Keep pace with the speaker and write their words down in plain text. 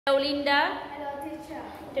Hello Linda. Hello teacher.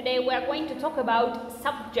 Today we are going to talk about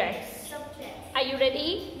subjects. Are you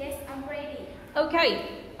ready? Yes, I'm ready. Okay.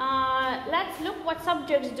 Let's look what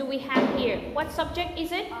subjects do we have here. What subject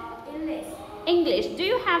is it? English. English. Do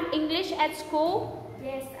you have English at school?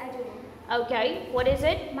 Yes, I do. Okay. What is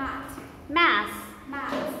it? Math. Math.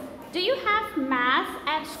 Math. Do you have math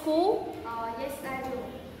at school? Yes, I do.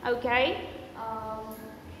 Okay.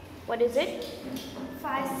 What is it?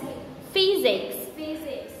 Physics. Physics.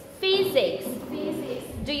 Physics. Physics. Physics.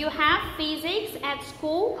 Do you have physics at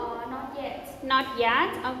school? Not yet. Not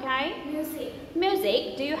yet. Okay. Music.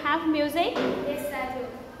 Music. Do you have music? Yes, I do.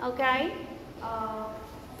 Okay.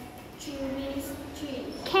 Chemistry.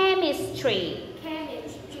 Chemistry.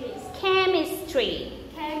 Chemistry. Chemistry.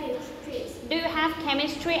 Chemistry. Do you have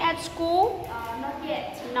chemistry at school? Not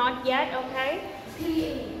yet. Not yet. Okay.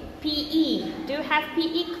 PE. PE. Do you have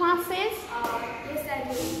PE classes? Yes, I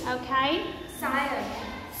do. Okay. Science.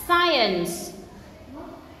 Science.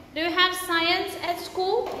 Do you have science at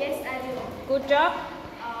school? Yes, I do. Good job.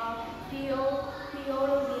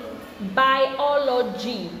 Biology.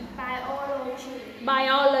 Biology. Biology.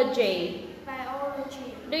 Biology.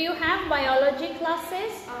 Biology. Do you have biology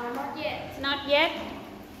classes? Not yet. Not yet.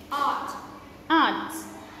 Art. Art.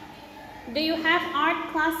 Do you have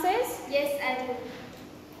art classes? Yes, I do.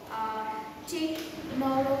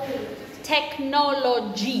 Technology.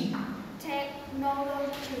 Technology.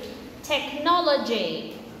 Technology.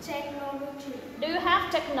 Technology. Technology. Do you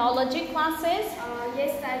have technology classes?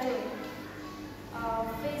 Yes, I do.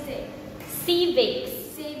 Physics. Civics.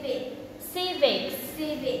 Civic. Civics.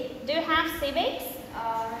 Civic. Do you have civics?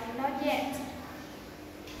 Not yet.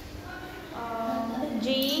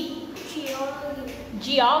 Geology.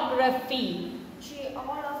 Geography.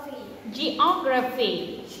 Geography.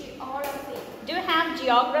 Geography. Geography. Do you have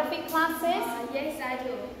geography classes? Yes, I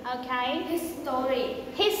do. Okay. History.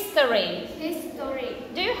 History. History.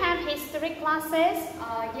 Do you have history classes?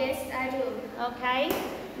 Yes, I do. Okay.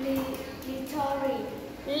 Literary.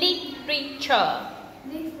 Literature.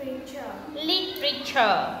 Literature.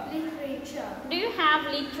 Literature. Literature. Do you have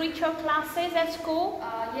literature classes at school?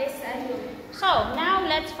 Yes, I do. So now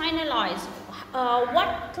let's finalize.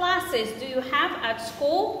 What classes do you have at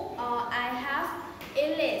school? I have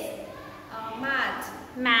English, math,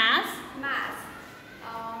 Math.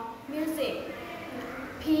 music,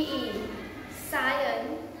 PE,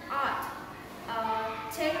 science, art,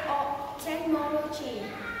 technology,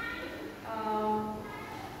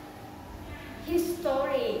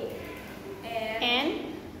 history, and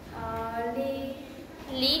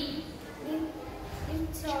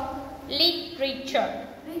Literature.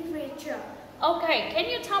 literature. Okay, can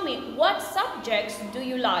you tell me what subjects do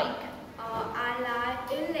you like? I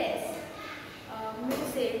like English,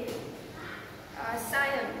 music,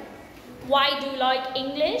 science. Why do you like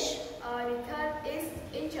English? Because it's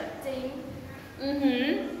interesting.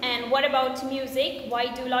 And what about music?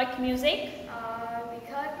 Why do you like music?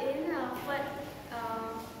 Because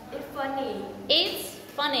it's funny. It's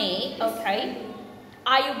funny. Okay.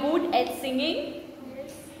 Are you good at singing?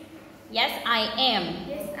 Yes. Yes, I am.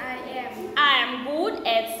 Yes, I am. I am good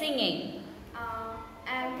at singing.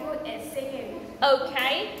 I'm good at singing.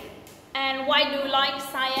 Okay. And why do you like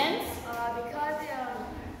science?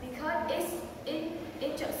 Because it's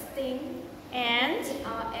interesting. And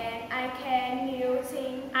I can new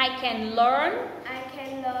things. I can learn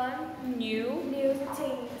new. new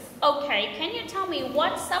things. Okay, can you tell me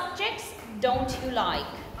what subjects don't you like?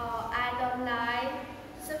 I don't like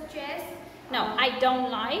subjects. No, I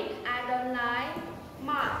don't like I don't like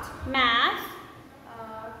math. math,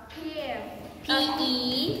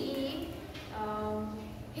 PE.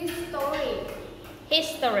 History.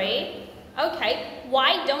 history. Okay,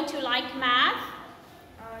 why don't you like math?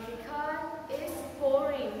 Because it's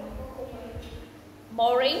boring.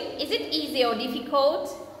 Boring? Is it easy or difficult?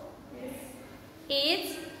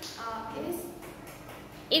 Yes.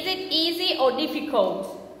 Is it easy or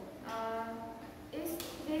difficult? It's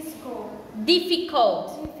difficult. Difficult.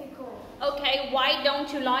 Difficult. Okay, why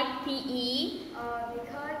don't you like PE?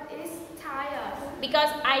 Because it's tired. Because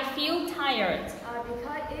I feel tired.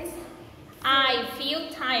 Because it's I feel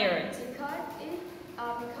tired.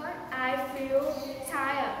 because I feel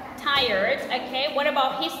tired. Tired, okay. What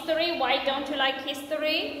about history? Why don't you like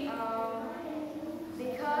history?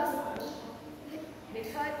 Because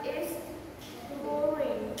it's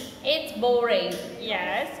boring. It's boring.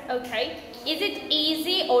 Yes, okay. Is it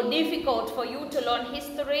easy or difficult for you to learn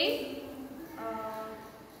history?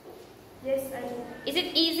 Yes, I do. Is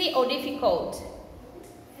it easy or difficult?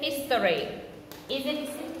 History. Is it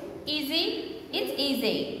easy? It's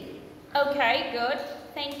easy. Okay, good.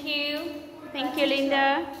 Thank you. Thank you,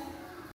 Linda.